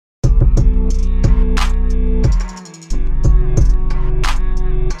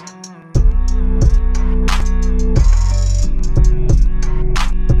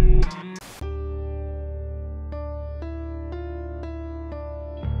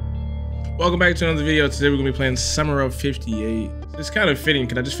Welcome back to another video. Today we're gonna be playing Summer of 58. It's kind of fitting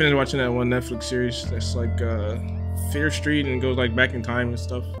because I just finished watching that one Netflix series that's like Fear Street and goes like back in time and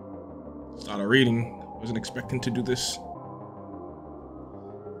stuff. Started reading. Wasn't expecting to do this.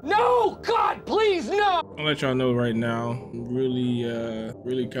 No, God, please, no! I'll let y'all know right now, I'm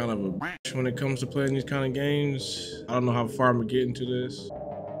really kind of a bitch when it comes to playing these kind of games. I don't know how far I'm gonna get into this.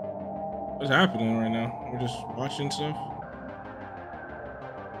 What's happening right now? We're just watching stuff.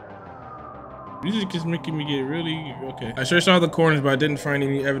 Music is making me get really okay. I searched all the corners, but I didn't find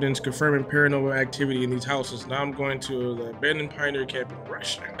any evidence confirming paranormal activity in these houses. Now I'm going to the abandoned pioneer camp in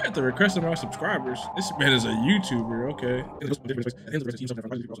Russia at the request of my subscribers. This man is a YouTuber, okay.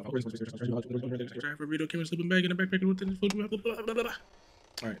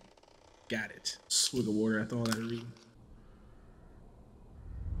 All right, got it. Swig of water after all that reading.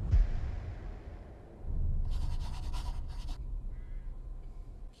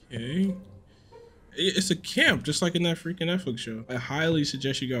 Okay. It's a camp, just like in that freaking Netflix show. I highly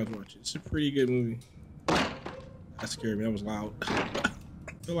suggest you guys watch it. It's a pretty good movie. That scared me. That was loud. I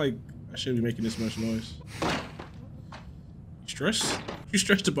feel like I shouldn't be making this much noise. You stressed? You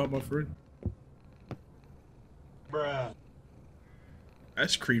stressed about my friend? Bruh.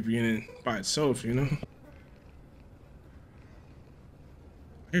 That's creepy in it by itself, you know?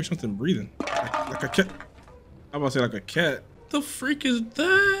 I hear something breathing. Like a cat. I'm about to say like a cat. What the freak is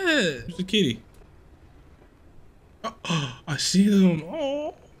that? Who's the kitty? Oh, I see them.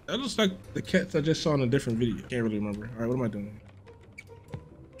 Oh, that looks like the cats I just saw in a different video. Can't really remember. All right, what am I doing?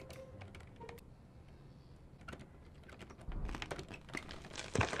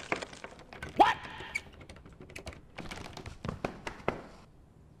 What?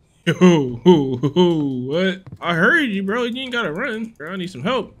 Yo, what? I heard you, bro. You ain't gotta run. Bro, I need some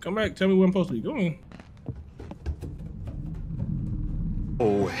help. Come back. Tell me where I'm supposed to be going.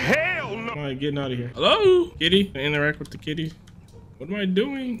 Oh, hell no! All right, getting out of here. Hello, kitty. I interact with the kitty. What am I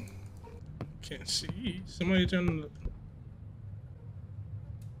doing? Can't see. Somebody trying to.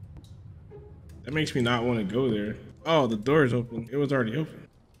 That makes me not want to go there. Oh, the door is open. It was already open.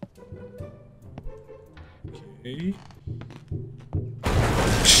 Okay.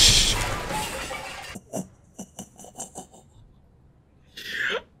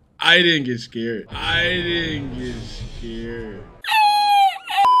 I didn't get scared. I didn't get scared.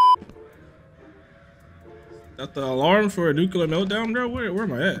 That's the alarm for a nuclear meltdown, bro? Where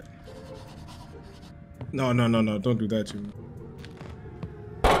am I at? No, don't do that to me.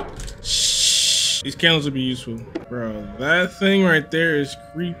 Shh. These candles would be useful. Bro, that thing right there is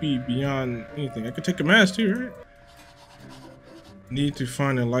creepy beyond anything. I could take a mask too, right? Need to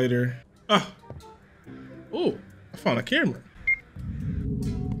find a lighter. Ah. Oh, I found a camera.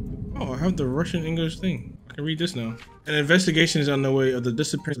 Oh, I have the Russian English thing. I can read this now. An investigation is on the way of the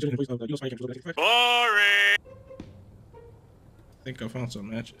disappearance of the boring. I think I found some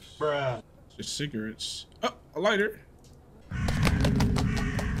matches. Bruh. Just cigarettes. Oh, a lighter.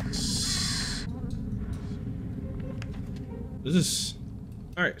 This is.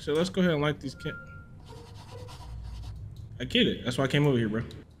 All right, so let's go ahead and light these I get it. That's why I came over here, bro.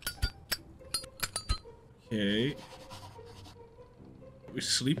 Okay. We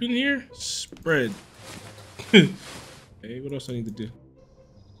sleeping here? Spread. Hey, what else I need to do?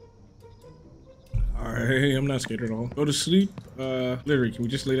 Alright, I'm not scared at all. Go to sleep. Literally, can we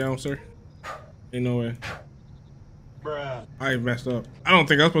just lay down, sir? Ain't no way. Bruh. I messed up. I don't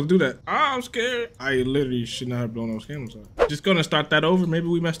think I was supposed to do that. Ah, I'm scared. I literally should not have blown those candles out. Just gonna start that over. Maybe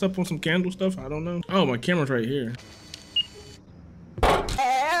we messed up on some candle stuff. I don't know. Oh, my camera's right here.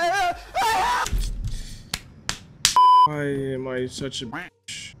 Why am I such a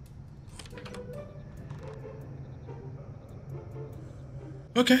bitch?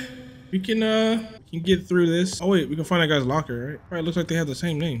 Okay, we can get through this. Oh wait, we can find that guy's locker, right? All right, looks like they have the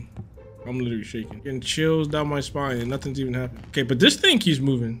same name. I'm literally shaking, getting chills down my spine, and nothing's even happening. Okay, but this thing keeps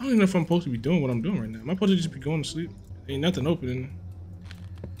moving. I don't even know if I'm supposed to be doing what I'm doing right now. Am I supposed to just be going to sleep? Ain't nothing opening.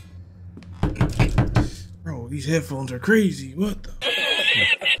 Bro, these headphones are crazy. What the?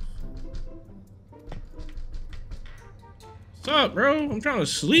 What's up, bro? I'm trying to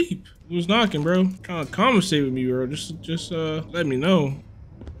sleep. Who's knocking, bro? Trying to conversate with me, bro. Just let me know.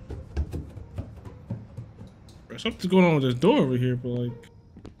 Bro, something's going on with this door over here, but like,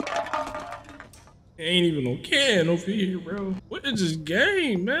 ain't even no can over here, bro. What is this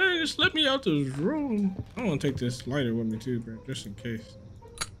game, man? Just let me out this room. I want to take this lighter with me too, bro, just in case.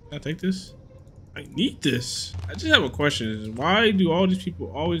 Can I take this? I need this. I just have a question. Why do all these people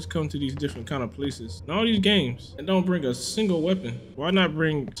always come to these different kind of places in all these games and don't bring a single weapon? Why not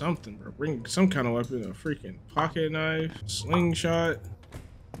bring something, bro? Bring some kind of weapon, a freaking pocket knife, slingshot.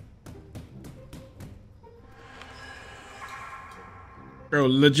 Bro,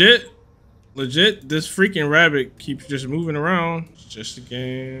 legit, this freaking rabbit keeps just moving around. It's just a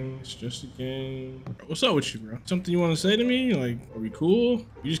game. It's just a game. What's up with you, bro? Something you want to say to me? Like, are we cool?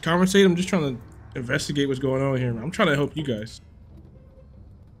 You just conversate? I'm just trying to investigate what's going on here, man. I'm trying to help you guys.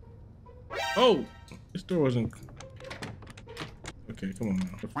 Oh, this door wasn't. Okay, come on now.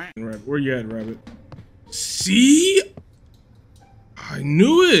 Rabbit. Where you at, rabbit? See? I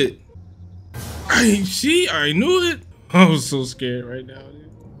knew it. I knew it. I was so scared right now,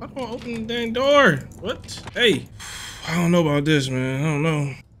 dude. I don't open the dang door. What? Hey, I don't know about this, man. I don't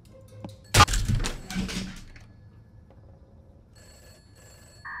know.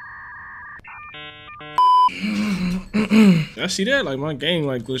 I see that? Like my game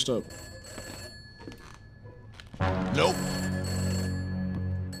like glitched up. Nope.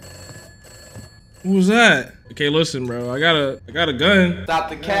 Who was that? Okay, listen, bro. I got a gun. Stop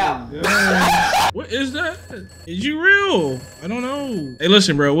the cap. What is that? Is you real? I don't know. Hey,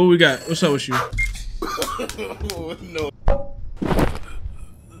 listen, bro. What we got? What's up with you? No.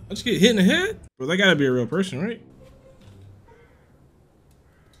 I just get hit in the head? Bro, that gotta be a real person, right?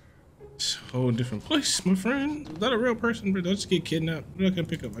 It's a whole different place, my friend. Is that a real person, bro? Did I just get kidnapped? What did I can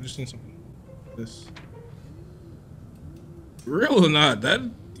pick up? I just seen something. This. Real or not?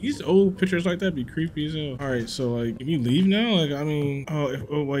 These old pictures like that be creepy as hell. All right, so like, can you leave now? Like, I mean,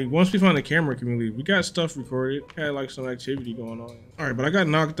 like once we find the camera, can we leave? We got stuff recorded. Had like some activity going on. All right, but I got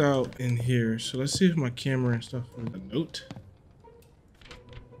knocked out in here. So let's see if my camera and stuff was a note.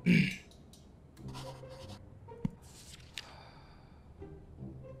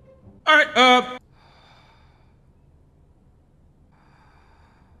 All right,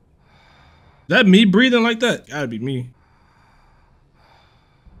 that me breathing like that? Gotta be me.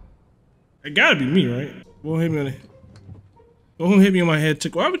 It gotta be me, right? Won't hit me on the. Don't hit me on my head.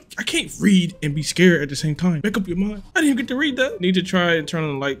 I can't read and be scared at the same time. Make up your mind. I didn't even get to read that. Need to try and turn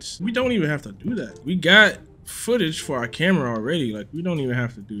on the lights. We don't even have to do that. We got footage for our camera already. Like, we don't even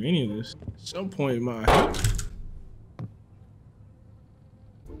have to do any of this. At some point, my.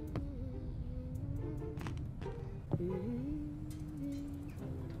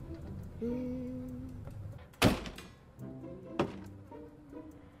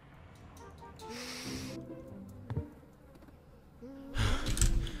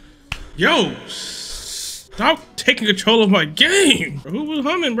 Yo, stop taking control of my game. Who was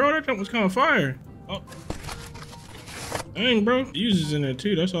humming, bro? That jump was kind of fire. Oh, dang, bro. Users in there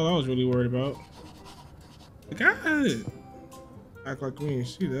too. That's all I was really worried about. God, act like we didn't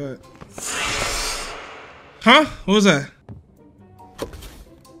see that. Huh? What was that? Can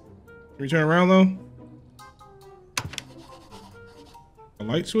we turn around though? A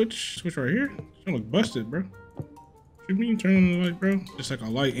light switch? Switch right here? It's gonna look busted, bro. You mean turn on the light, bro? Just like a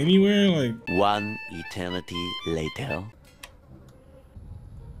light anywhere, like. One eternity later.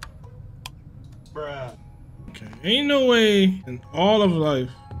 Bruh. Okay, ain't no way in all of life.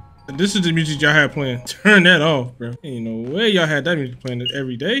 This is the music y'all had playing. Turn that off, bro. Ain't no way y'all had that music playing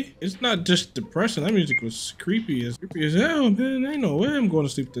every day. It's not just depressing. That music was creepy as hell, man. Ain't no way I'm going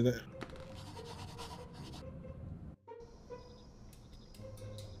to sleep to that.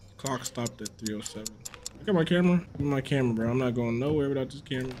 Clock stopped at 3:07. I got my camera. Give me my camera, bro. I'm not going nowhere without this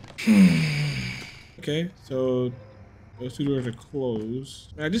camera. Okay, so those two doors are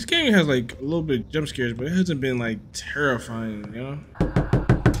closed. Now, this game has like a little bit of jump scares, but it hasn't been like terrifying, you know?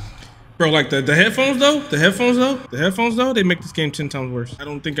 Bro, like the headphones though? The headphones though, they make this game 10 times worse. I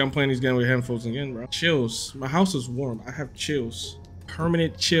don't think I'm playing these games with headphones again, bro. Chills. My house is warm. I have chills.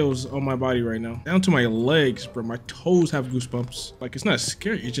 Permanent chills on my body right now. Down to my legs, bro. My toes have goosebumps. Like, it's not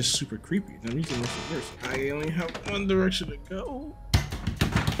scary. It's just super creepy. That music makes it worse. I only have one direction to go.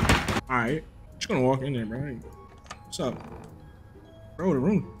 Alright. Just gonna walk in there, bro. What's up? Bro, the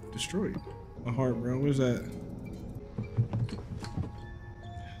room destroyed. My heart, bro. What is that?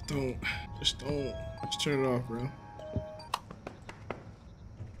 Just turn it off, bro.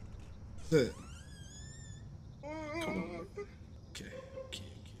 What's that? Come on.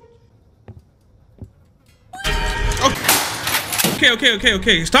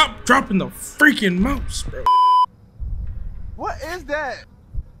 Okay. Stop dropping the freaking mouse, bro. What is that?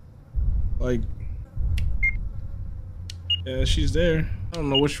 Like, yeah, she's there. I don't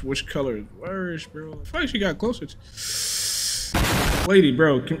know which color is worse, bro. I feel like she got closer to. Lady,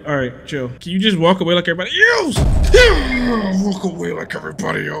 bro. All right, chill. Can you just walk away like everybody else? Walk away like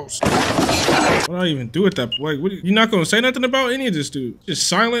everybody else. What do I even do with that? Like, you not gonna say nothing about any of this, dude? Just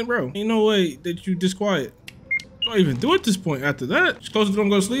silent, bro. Ain't no way that you disquiet. What do I even do at this point after that? Just close the door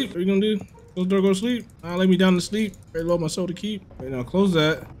and go to sleep. What are you gonna do? Close the door, go to sleep. I'll lay me down to sleep. Very low my soul to keep. Wait, now close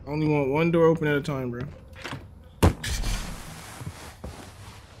that. I only want one door open at a time, bro.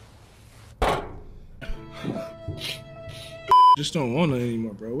 Just don't want it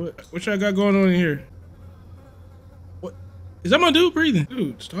anymore, bro. What y'all got going on in here? What? Is that my dude breathing?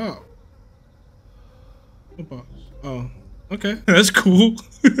 Dude, stop. What box? Oh, okay. That's cool.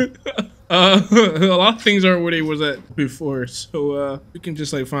 A lot of things aren't where they was at before, so we can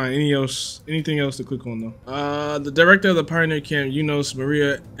just like find anything else to click on though. The director of the pioneer camp,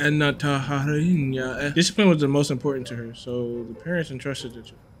 Maria Anataharina. Discipline was the most important to her, so the parents entrusted it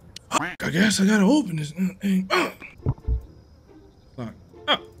to her. I guess I gotta open this thing. Lock.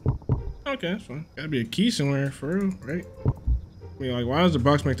 Oh, okay, that's fine. Gotta be a key somewhere for real, right? I mean, like, why does the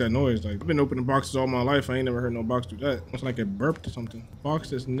box make that noise? Like, I've been opening boxes all my life. I ain't never heard no box do that. It's like it burped or something. Box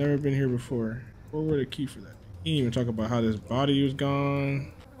that's never been here before. Where were the key for that? He didn't even talk about how this body was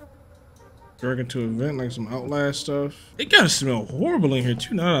gone. Dragging to a vent like some Outlast stuff. It gotta smell horrible in here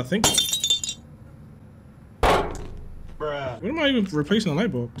too, now that I think. Bruh. What am I even replacing a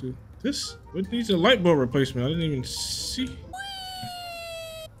light bulb to? This? What needs a light bulb replacement? I didn't even see.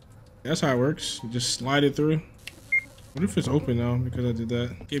 That's how it works. You just slide it through. What if it's open now because I did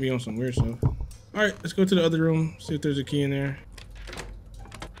that? Get me on some weird stuff. All right, let's go to the other room, see if there's a key in there.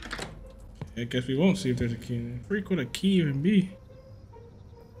 I guess we won't see if there's a key in there. Freak, would a key even be?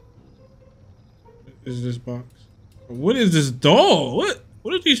 What is this box? What is this doll?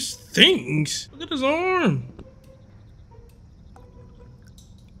 What are these things? Look at his arm.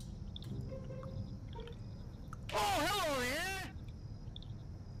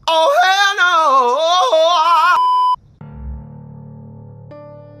 Oh, hell no!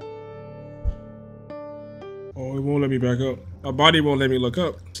 Oh, it won't let me back up. My body won't let me look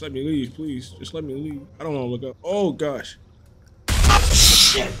up. Just let me leave, please. Just let me leave. I don't want to look up. Oh, gosh.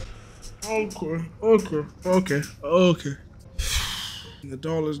 Shit. Okay. The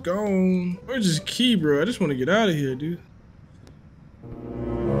doll is gone. Where's this key, bro? I just want to get out of here, dude.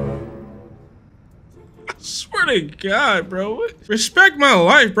 I swear to God, bro. What? Respect my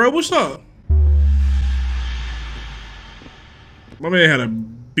life, bro. What's up? My man had a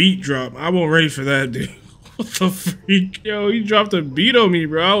beat drop. I wasn't ready for that, dude. What the freak? Yo, he dropped a beat on me,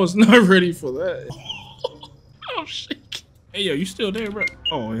 bro. I was not ready for that. Oh, shit. Hey, yo, you still there, bro?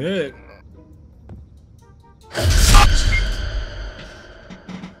 Oh, heck.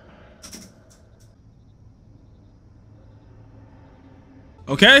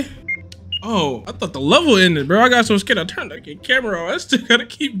 Okay. Oh, I thought the level ended, bro. I got so scared I turned the camera off. I still gotta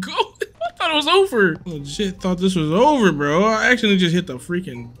keep going. I thought it was over. Legit thought this was over, bro. I actually just hit the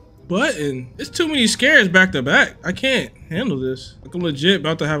freaking button. It's too many scares back to back. I can't handle this. Like, I'm legit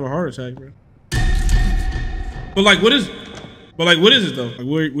about to have a heart attack, bro. But like, what is it? But like, what is it though? Like,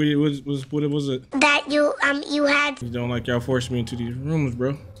 what was it? That you had. You don't like y'all force me into these rooms, bro.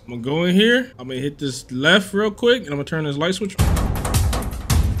 I'm gonna go in here. I'm gonna hit this left real quick, and I'm gonna turn this light switch.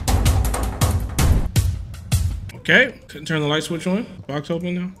 Okay, couldn't turn the light switch on. Box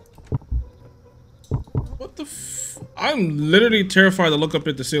open now. What the f? I'm literally terrified to look up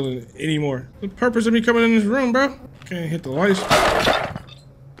at the ceiling anymore. The purpose of me coming in this room, bro? Can't hit the lights.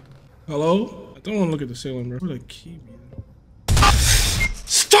 Hello? I don't want to look at the ceiling, bro. Where the key be?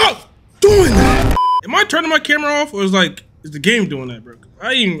 Stop doing that! Am I turning my camera off, or is the game doing that, bro?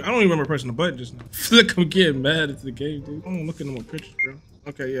 I don't even remember pressing the button just now. I feel like I'm getting mad at the game, dude. I don't look at no more pictures, bro.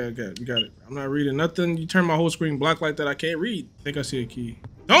 Okay, yeah, okay, you got it. I'm not reading nothing. You turn my whole screen black like that, I can't read. I think I see a key.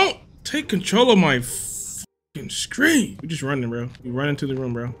 Don't take control of my fucking screen. We just running, bro. We running to the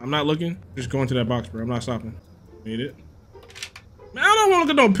room, bro. I'm not looking. Just going to that box, bro. I'm not stopping. Made it. Man, I don't want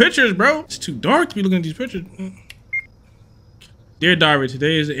to look at no pictures, bro. It's too dark to be looking at these pictures. Dear Diary,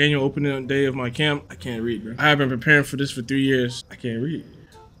 today is the annual opening day of my camp. I can't read, bro. I have been preparing for this for 3 years. I can't read.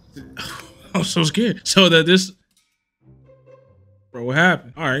 I'm so scared. So that this... Bro, what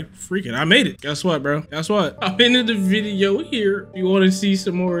happened? All right, freaking, I made it. Guess what, bro? Guess what? I'm ending the video here. If you want to see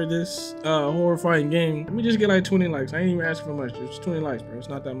some more of this horrifying game, let me just get like 20 likes. I ain't even asking for much. Just 20 likes, bro. It's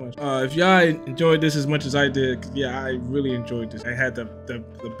not that much. If y'all enjoyed this as much as I did, yeah, I really enjoyed this. I had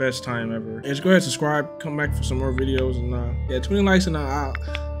the best time ever. And just go ahead and subscribe. Come back for some more videos. And yeah, 20 likes and I'll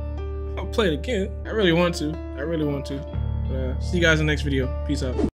play it again. I really want to. But, see you guys in the next video. Peace out.